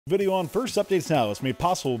Video on First Updates Now is made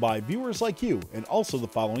possible by viewers like you and also the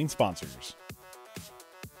following sponsors.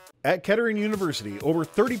 At Kettering University, over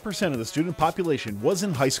 30% of the student population was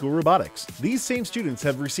in high school robotics. These same students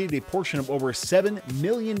have received a portion of over $7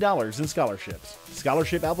 million in scholarships.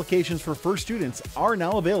 Scholarship applications for FIRST students are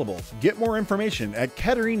now available. Get more information at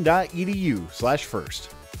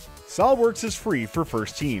kettering.edu/first. SOLIDWORKS is free for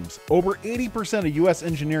FIRST teams. Over 80% of U.S.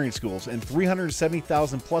 engineering schools and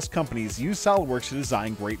 370,000 plus companies use SOLIDWORKS to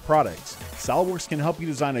design great products. SOLIDWORKS can help you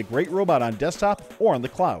design a great robot on desktop or on the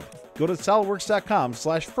cloud. Go to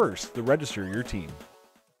solidworks.com/first to register your team.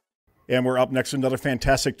 And we're up next to another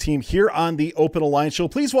fantastic team here on the Open Alliance Show.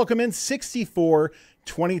 Please welcome in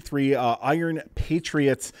 6423 Iron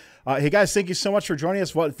Patriots. Hey guys, thank you so much for joining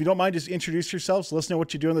us. Well, if you don't mind, just introduce yourselves, let us know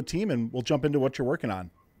what you do on the team, and we'll jump into what you're working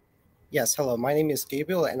on. Yes, hello. My name is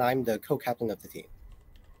Gabriel, and I'm the co-captain of the team.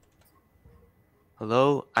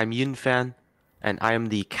 Hello, I'm Yun Fan, and I am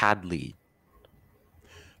the CAD lead.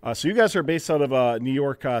 So you guys are based out of New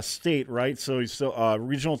York State, right? So you're still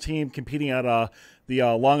regional team competing at the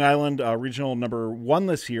Long Island Regional #1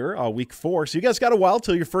 this year, week 4. So you guys got a while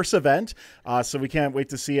till your first event. So we can't wait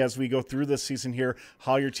to see as we go through this season here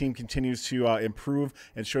how your team continues to improve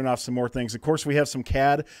and showing off some more things. Of course, we have some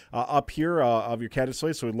CAD up here of your CAD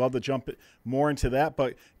display, so we'd love to jump more into that.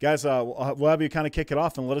 But guys, we'll have you kind of kick it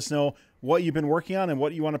off and let us know what you've been working on and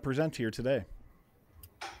what you want to present here today.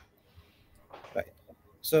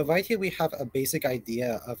 So right here we have a basic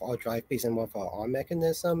idea of our drive base and one of our arm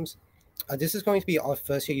mechanisms. This is going to be our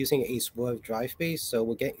first year using a swerve drive base, so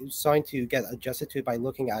we're starting to get adjusted to it by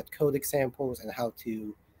looking at code examples and how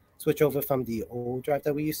to switch over from the old drive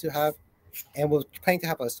that we used to have. And we're planning to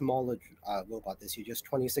have a smaller robot this year, just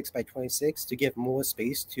 26 by 26, to give more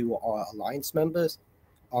space to our alliance members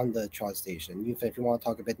on the chart station. If you want to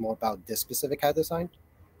talk a bit more about this specific CAD design.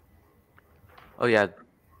 Oh yeah,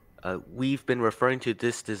 we've been referring to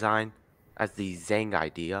this design as the Zhang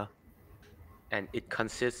idea, and it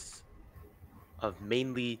consists of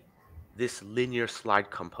mainly this linear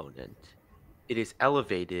slide component. It is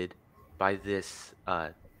elevated by this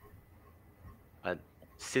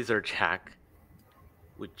scissor jack,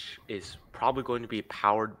 which is probably going to be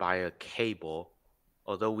powered by a cable,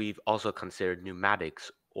 although we've also considered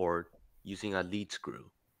pneumatics or using a lead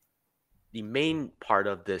screw. The main part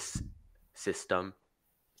of this system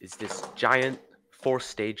is this giant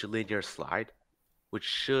 4-stage linear slide, which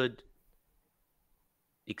should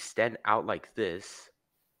extend out like this,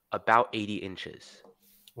 about 80 inches.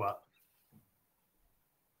 Wow.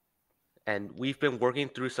 And we've been working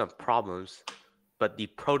through some problems, but the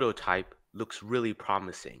prototype looks really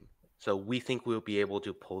promising. So we think we'll be able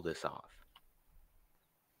to pull this off.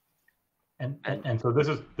 And so this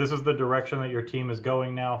is the direction that your team is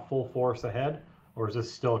going now, full force ahead, or is this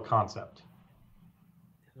still a concept?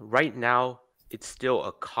 Right now, it's still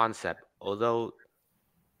a concept, although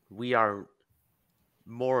we are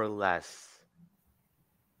more or less,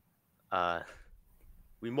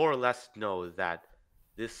 we more or less know that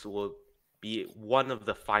this will be one of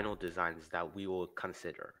the final designs that we will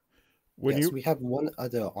consider. Yes, we have one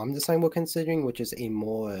other arm design we're considering, which is a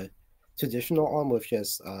more traditional arm with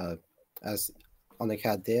just, as on the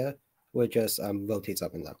CAD there, where it just rotates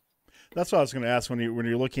up and down. That's what I was going to ask when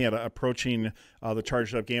you're looking at approaching the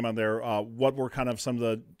charged up game on there. What were kind of some of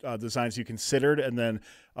the designs you considered, and then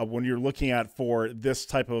when you're looking at for this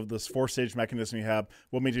type of this 4-stage mechanism you have,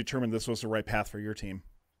 what made you determine this was the right path for your team?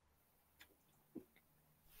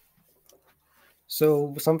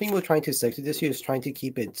 So something we're trying to stick to this year is trying to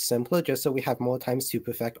keep it simpler, just so we have more times to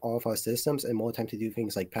perfect all of our systems and more time to do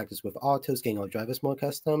things like practice with autos, getting our drivers more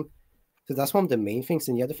custom. So that's one of the main things.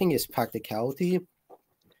 And the other thing is practicality.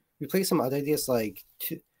 We played some other ideas like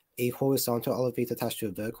a horizontal elevator attached to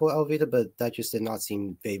a vertical elevator, but that just did not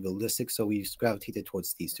seem very realistic, so we gravitated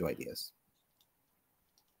towards these two ideas.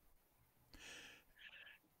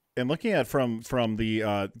 And looking at from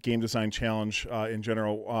the game design challenge in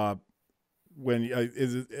general,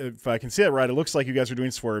 if I can see it right, it looks like you guys are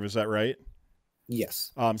doing swerve. Is that right?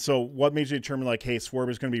 Yes. So what made you determine like, hey,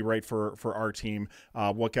 swerve is going to be right for our team?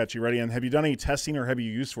 What got you ready? And have you done any testing or have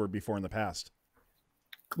you used swerve before in the past?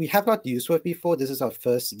 We have not used swerve before. This is our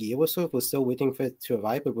first year with swerve. We're still waiting for it to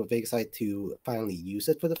arrive, but we're very excited to finally use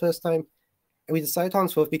it for the first time. And we decided on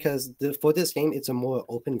swerve because for this game, it's a more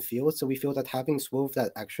open field, so we feel that having swerve,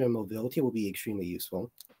 that extra mobility, will be extremely useful.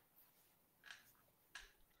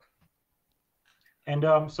 And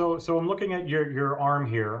so I'm looking at your arm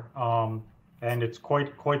here, and it's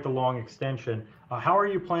quite the long extension. How are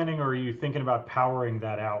you planning, or are you thinking about powering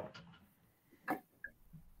that out?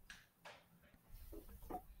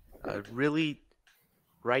 Really,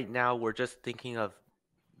 right now, we're just thinking of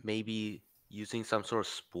maybe using some sort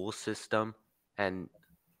of spool system and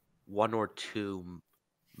one or two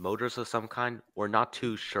motors of some kind. We're not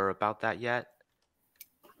too sure about that yet,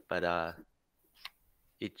 but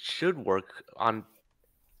it should work on.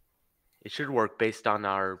 It should work based on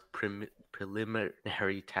our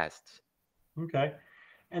preliminary tests. Okay.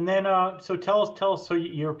 And then, so tell us. So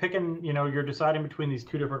you're picking, you're deciding between these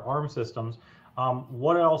two different arm systems.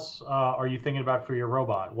 What else are you thinking about for your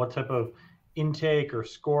robot? What type of intake or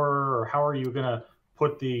scorer, or how are you going to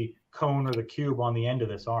put the cone or the cube on the end of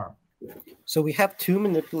this arm? So we have two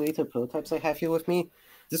manipulator prototypes I have here with me.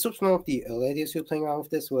 This was one of the early ideas we were playing around with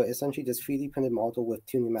this, where essentially this 3D printed model with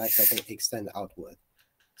two pneumatics that can extend outward.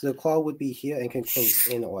 So the claw would be here and can close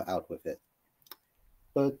in or out with it.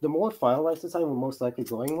 But the more finalized design we're most likely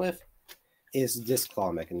going with is this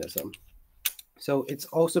claw mechanism. So it's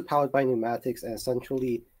also powered by pneumatics, and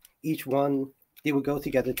essentially each one, they will go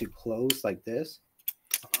together to close like this.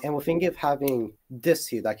 And we're thinking of having this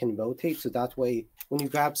here that can rotate, so that way when you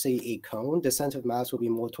grab, say, a cone, the center of mass will be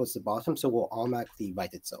more towards the bottom, so it will automatically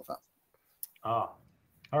right itself out. Ah,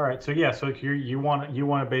 all right. So yeah, so you want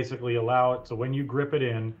to basically allow it, so when you grip it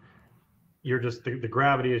in, you're just the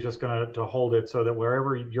gravity is just going to hold it so that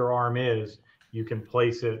wherever your arm is, you can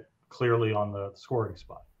place it clearly on the scoring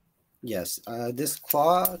spot. Yes, this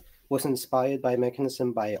claw was inspired by a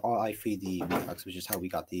mechanism by RI3D Redux, which is how we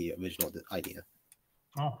got the original idea.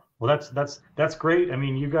 Oh, well, that's great. I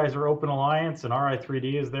mean, you guys are Open Alliance, and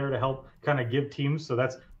RI3D is there to help kind of give teams. So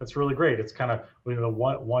that's really great. It's kind of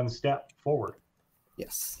one step forward.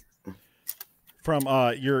 Yes. From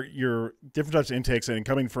your different types of intakes, and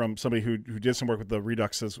coming from somebody who did some work with the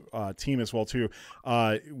Redux team as well too,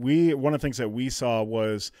 one of the things that we saw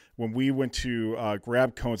was when we went to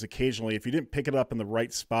grab cones occasionally, if you didn't pick it up in the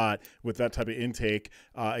right spot with that type of intake,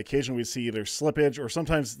 occasionally we'd see either slippage, or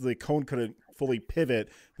sometimes the cone couldn't fully pivot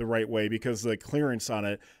the right way because the clearance on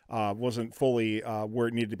it wasn't fully where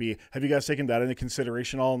it needed to be. Have you guys taken that into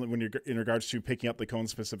consideration all when you're in regards to picking up the cone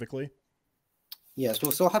specifically? Yes,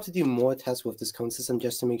 we'll still have to do more tests with this cone system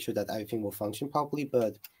just to make sure that everything will function properly,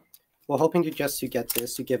 but we're hoping to get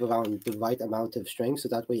this to give around the right amount of strength, so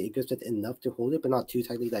that way it gives it enough to hold it, but not too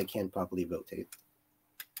tightly that it can't properly rotate.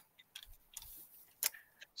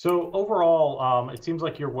 So overall, it seems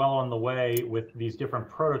like you're well on the way with these different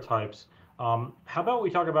prototypes. How about we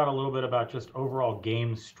talk about a little bit about just overall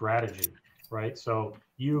game strategy, right? So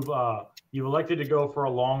you've elected to go for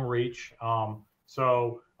a long reach.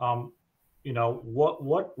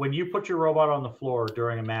 When you put your robot on the floor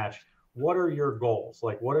during a match, what are your goals?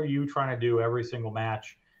 Like, what are you trying to do every single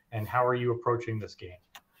match, and how are you approaching this game?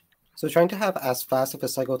 So trying to have as fast of a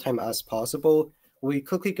cycle time as possible, we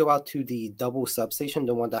quickly go out to the double substation,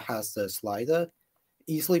 the one that has the slider,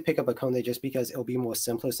 easily pick up a cone there just because it'll be more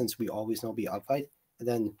simpler since we always know it'll be upright, and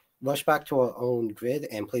then rush back to our own grid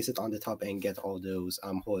and place it on the top and get all those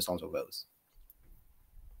horizontal rows.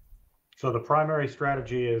 So the primary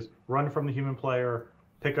strategy is run from the human player,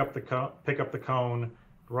 pick up the cone,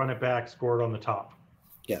 run it back, score it on the top.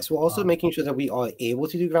 Yes, we're also making sure that we are able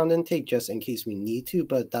to do ground intake just in case we need to,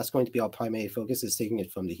 but that's going to be our primary focus, is taking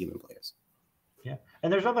it from the human players. Yeah,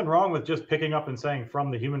 and there's nothing wrong with just picking up and saying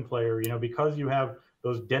from the human player, because you have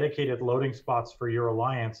those dedicated loading spots for your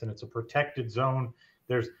alliance and it's a protected zone,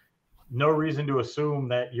 there's no reason to assume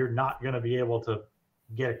that you're not going to be able to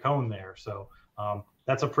get a cone there. So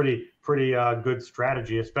that's a pretty good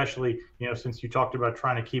strategy, especially, since you talked about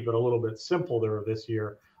trying to keep it a little bit simpler this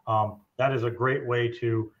year. That is a great way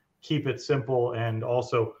to keep it simple and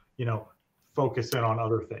also, focus in on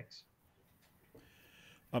other things.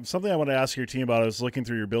 Something I want to ask your team about, I was looking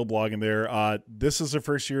through your build blog in there. This is the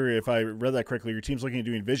first year, if I read that correctly, your team's looking at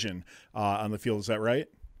doing vision on the field. Is that right?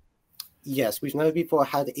 Yes, we've never before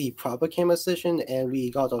had a proper camera session, and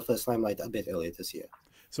we got our first limelight a bit earlier this year.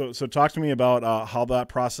 So talk to me about how that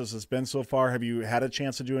process has been so far. Have you had a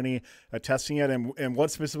chance to do any testing yet? And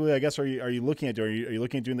what specifically, I guess, are you looking at doing? Are you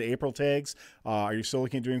looking at doing the April tags? Are you still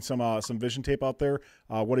looking at doing some vision tape out there?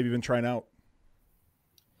 What have you been trying out?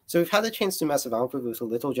 So we've had a chance to mess around with it a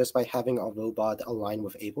little just by having our robot align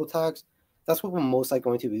with April tags. That's what we're most likely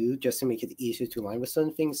going to do just to make it easier to align with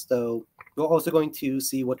certain things. Though we're also going to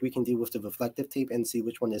see what we can do with the reflective tape and see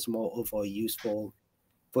which one is more overall useful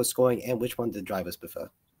for scoring and which one the drivers prefer.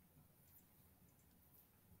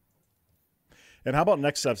 And how about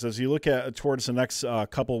next steps as you look at towards the next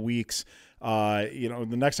couple weeks? The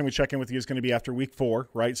next time we check in with you is going to be after week 4,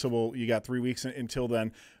 right? So you got 3 weeks until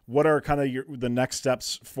then. What are kind of the next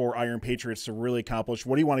steps for Iron Patriots to really accomplish?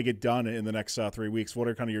 What do you want to get done in the next 3 weeks? What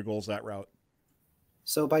are kind of your goals that route?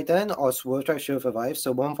 So by then, our swerve drive should have arrived.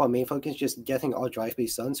 So one of our main focus is just getting our drive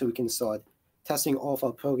base done so we can start testing all of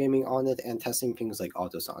our programming on it, and testing things like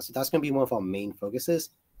AutoSAR. So that's going to be one of our main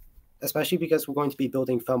focuses, especially because we're going to be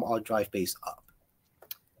building from our drive base up.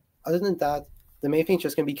 Other than that, the main thing is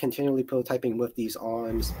just going to be continually prototyping with these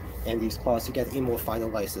arms and these claws to get a more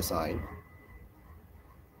finalized design.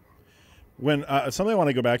 When something I want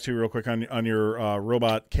to go back to real quick on your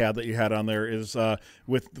robot CAD that you had on there is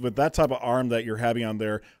with that type of arm that you're having on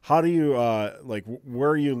there, how do you like, where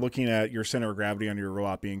are you looking at your center of gravity on your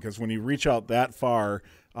robot being? Because when you reach out that far,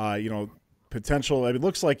 you know, potential, it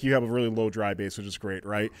looks like you have a really low dry base, which is great,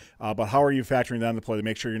 right? But how are you factoring that into play to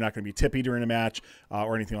make sure you're not going to be tippy during a match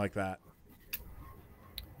or anything like that?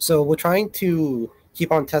 So we're trying to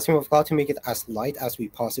keep on testing with cloud to make it as light as we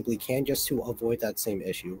possibly can, just to avoid that same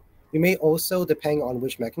issue. We may also, depending on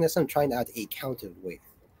which mechanism, try and add a counterweight,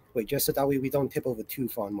 just so that way we don't tip over too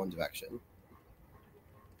far in one direction.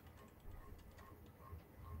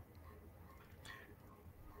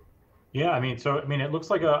 Yeah, I mean, it looks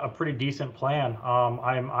like a pretty decent plan.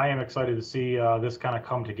 I am excited to see this kind of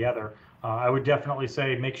come together. I would definitely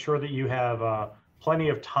say make sure that you have plenty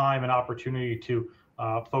of time and opportunity to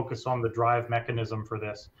focus on the drive mechanism for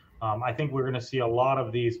this. I think we're going to see a lot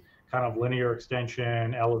of these kind of linear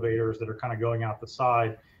extension elevators that are kind of going out the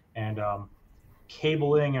side, and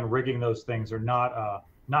cabling and rigging those things are not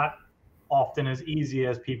often as easy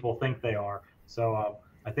as people think they are. So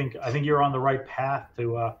I think you're on the right path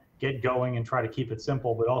to get going and try to keep it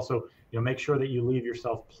simple, but also, you know, make sure that you leave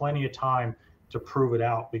yourself plenty of time to prove it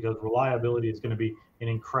out, because reliability is going to be an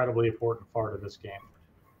incredibly important part of this game.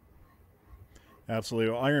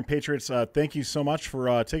 Absolutely. Well, Iron Patriots, thank you so much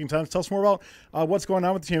for taking time to tell us more about what's going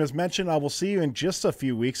on with the team. As mentioned, we'll see you in just a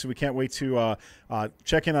few weeks, so we can't wait to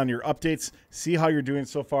check in on your updates, see how you're doing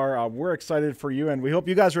so far. We're excited for you, and we hope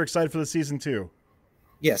you guys are excited for the season too.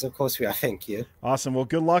 Yes, of course we are. Thank you. Awesome. Well,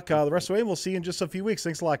 good luck the rest of the way, and we'll see you in just a few weeks.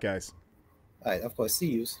 Thanks a lot, guys. All right, of course. See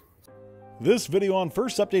you. This video on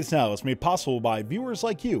First Updates Now is made possible by viewers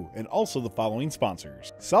like you and also the following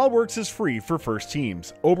sponsors. SolidWorks is free for first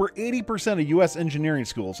teams. Over 80% of U.S. engineering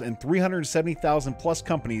schools and 370,000 plus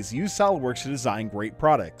companies use SolidWorks to design great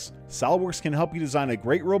products. SolidWorks can help you design a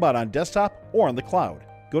great robot on desktop or on the cloud.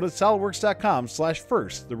 Go to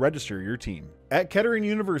solidworks.com/first to register your team. At Kettering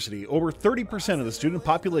University, over 30% of the student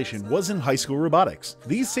population was in high school robotics.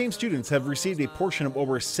 These same students have received a portion of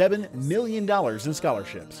over $7 million in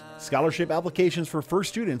scholarships. Scholarship applications for FIRST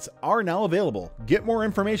students are now available. Get more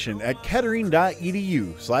information at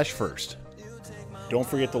kettering.edu/first. Don't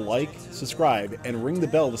forget to like, subscribe, and ring the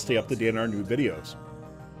bell to stay up to date on our new videos.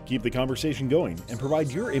 Keep the conversation going and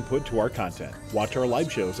provide your input to our content. Watch our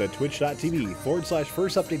live shows at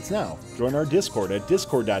twitch.tv/firstupdatesnow. Join our Discord at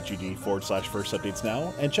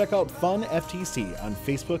discord.gg/firstupdatesnow, and check out Fun FTC on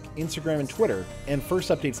Facebook, Instagram, and Twitter, and First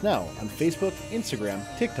Updates Now on Facebook, Instagram,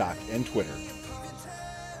 TikTok, and Twitter.